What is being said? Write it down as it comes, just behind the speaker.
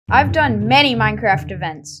I've done many Minecraft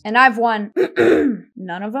events, and I've won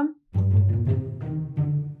none of them.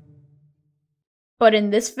 But in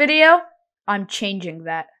this video, I'm changing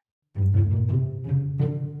that.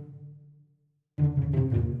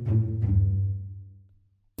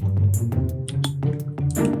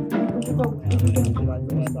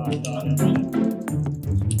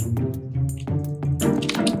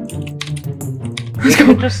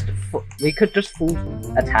 We could just full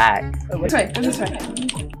attack. This way, this way.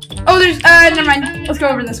 Oh, there's, never mind. Let's go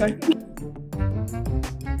over this way.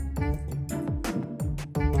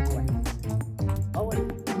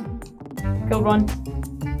 Killed one.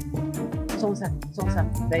 Someone's there.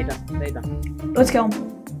 They done. Let's kill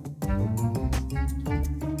him.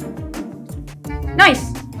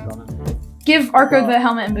 Nice! Give Arco the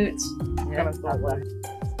helmet and boots. Yeah,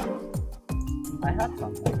 I had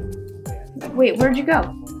something. Wait, where'd you go?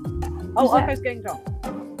 Oh, Who's that? Arco's getting jumped.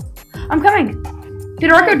 I'm coming.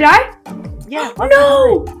 Did Arco die? Yeah.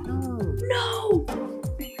 No! No. No!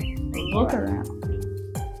 Look around.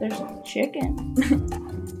 There's a chicken.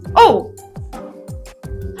 Oh!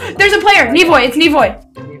 There's a player! Nevoy, it's Nevoy.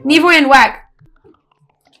 Nevoy and Whack.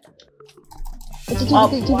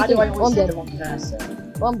 Why do I always see the wrong person?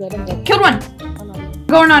 I'm dead. Killed one! Oh, no.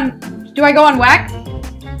 Going on. Do I go on Whack?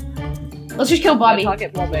 Let's just kill Bobby.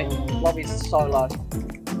 Target Blobby. Blobby's so low.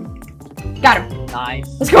 Got him.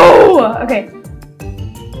 Nice. Let's go! Okay.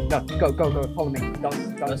 No, go. Follow me.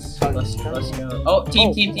 Let's go. Oh,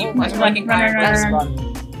 team. Nice flanking fire.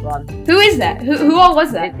 Run. Who is that? Who all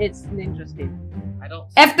was that? It's Ninja's team. I don't.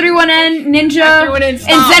 F31N, Ninja, F31N, and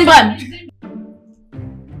stop. Zenblem.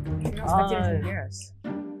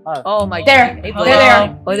 Oh my There. god. There they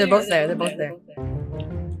are. Oh, they're both there.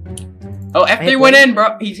 Oh, F3 went in,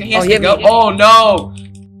 bro. He has Oh, to yeah, go. me. Oh no.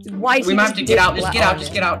 Why is We he might have to get out. Just get out. Oh,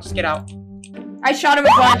 Just get out. I shot him a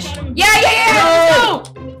bunch. Yeah!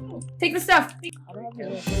 Let's go! Take the stuff.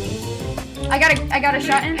 I got a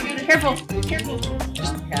shot in. Careful.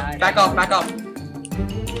 Back off.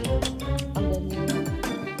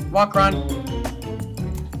 Walk, run.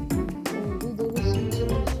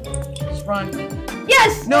 Just run.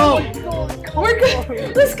 Yes! No. We're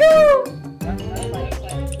good. Let's go!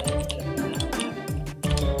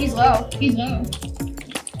 He's low.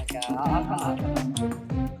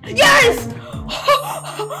 Yes!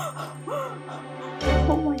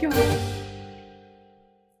 Oh my god.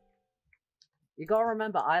 You gotta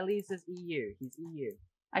remember, Iles is EU. He's EU.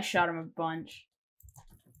 I shot him a bunch.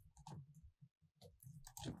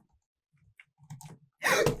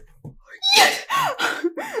 Yes!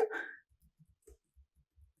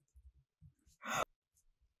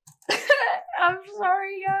 I'm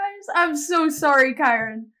sorry, guys. I'm so sorry,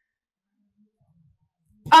 Kyron.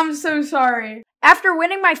 I'm so sorry. After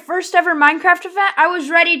winning my first ever Minecraft event, I was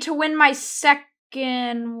ready to win my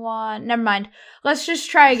second one. Never mind. Let's just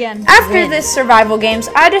try again. After this survival games,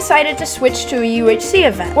 I decided to switch to a UHC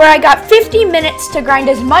event, where I got 50 minutes to grind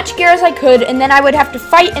as much gear as I could, and then I would have to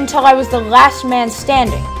fight until I was the last man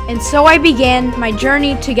standing. And so I began my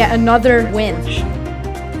journey to get another win.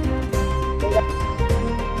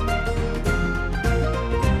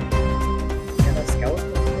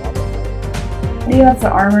 Do you have the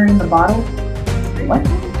armor in the bottle? What?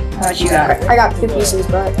 How much you got? I got 2 pieces,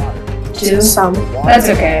 but 2? some. That's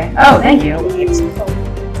okay. Oh, thank you.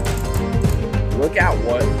 Look at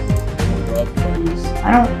what.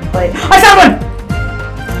 I don't play. I found one!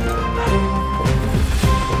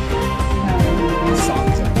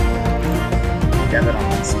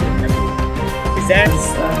 Is that?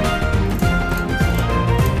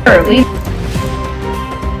 Early.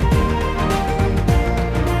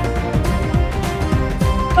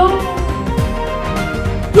 Oh.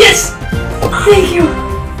 Yes! Thank you!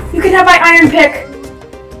 You can have my iron pick!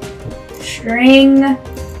 String.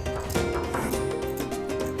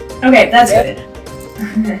 Okay, that's good.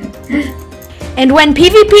 And when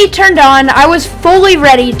PvP turned on, I was fully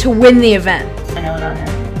ready to win the event. I know it on there.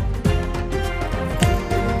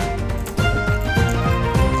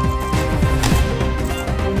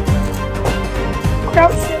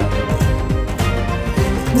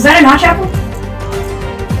 Was that a notch apple?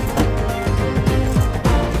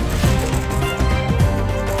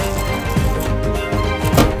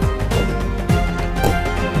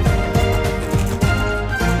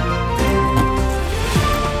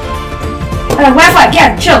 Wi-Fi,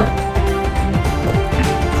 yeah, chill.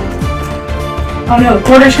 Oh no,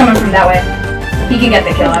 Quarter's coming from that way. He can get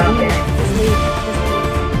the kill, I don't care.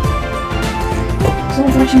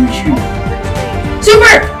 Someone's watching my stream.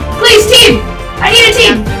 Super! Please, team! I need a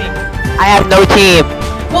team! I have no team.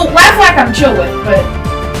 Well, Laugh I'm chill with, but...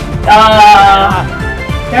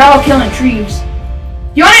 they're all killing trees.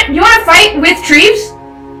 You wanna fight with Treves?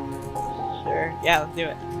 Sure. Yeah, let's do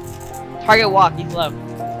it. Target walk, he's low.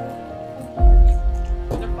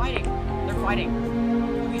 They're fighting. They're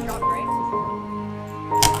fighting. We dropped right.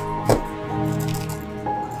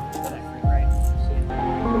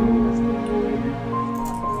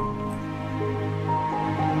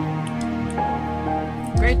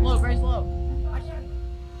 Gray's low. Gray's low.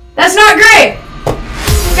 That's not Gray!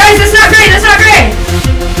 Guys, that's not Gray! That's not Gray!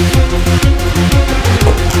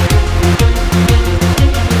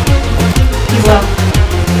 He's low.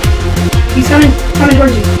 He's coming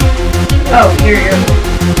towards you. Oh, you're.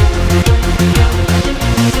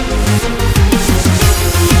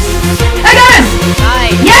 I got him!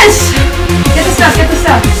 Nice. Yes! Get the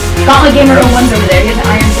stuff. Gauntlet Gamer 01's over there. He has an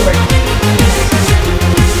iron sword.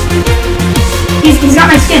 He's got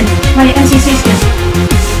my skin. My MCC skin.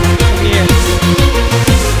 Come here.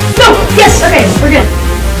 No! Yes! Okay, we're good.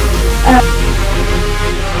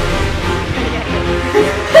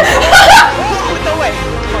 No way.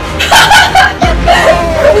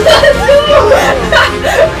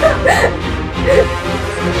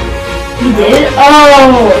 He did?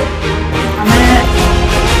 Oh! I'm gonna...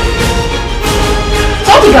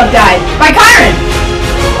 Salty Cup died! By Kyron!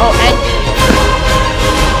 Oh, and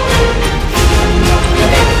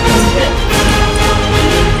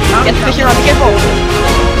get the fishing rod, be careful!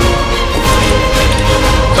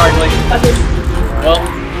 Sorry, Blake. Well,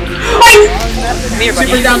 Come here,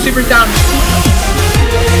 buddy. super's down.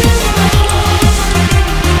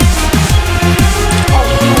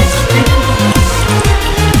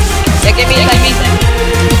 Yeah, get me.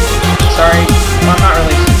 Sorry. Well, I'm not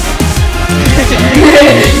really.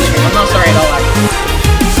 I'm not sorry at all, actually.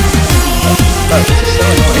 Oh, this is so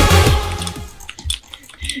annoying.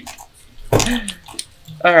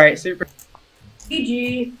 Alright, super.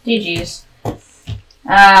 GG's.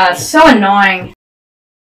 So annoying.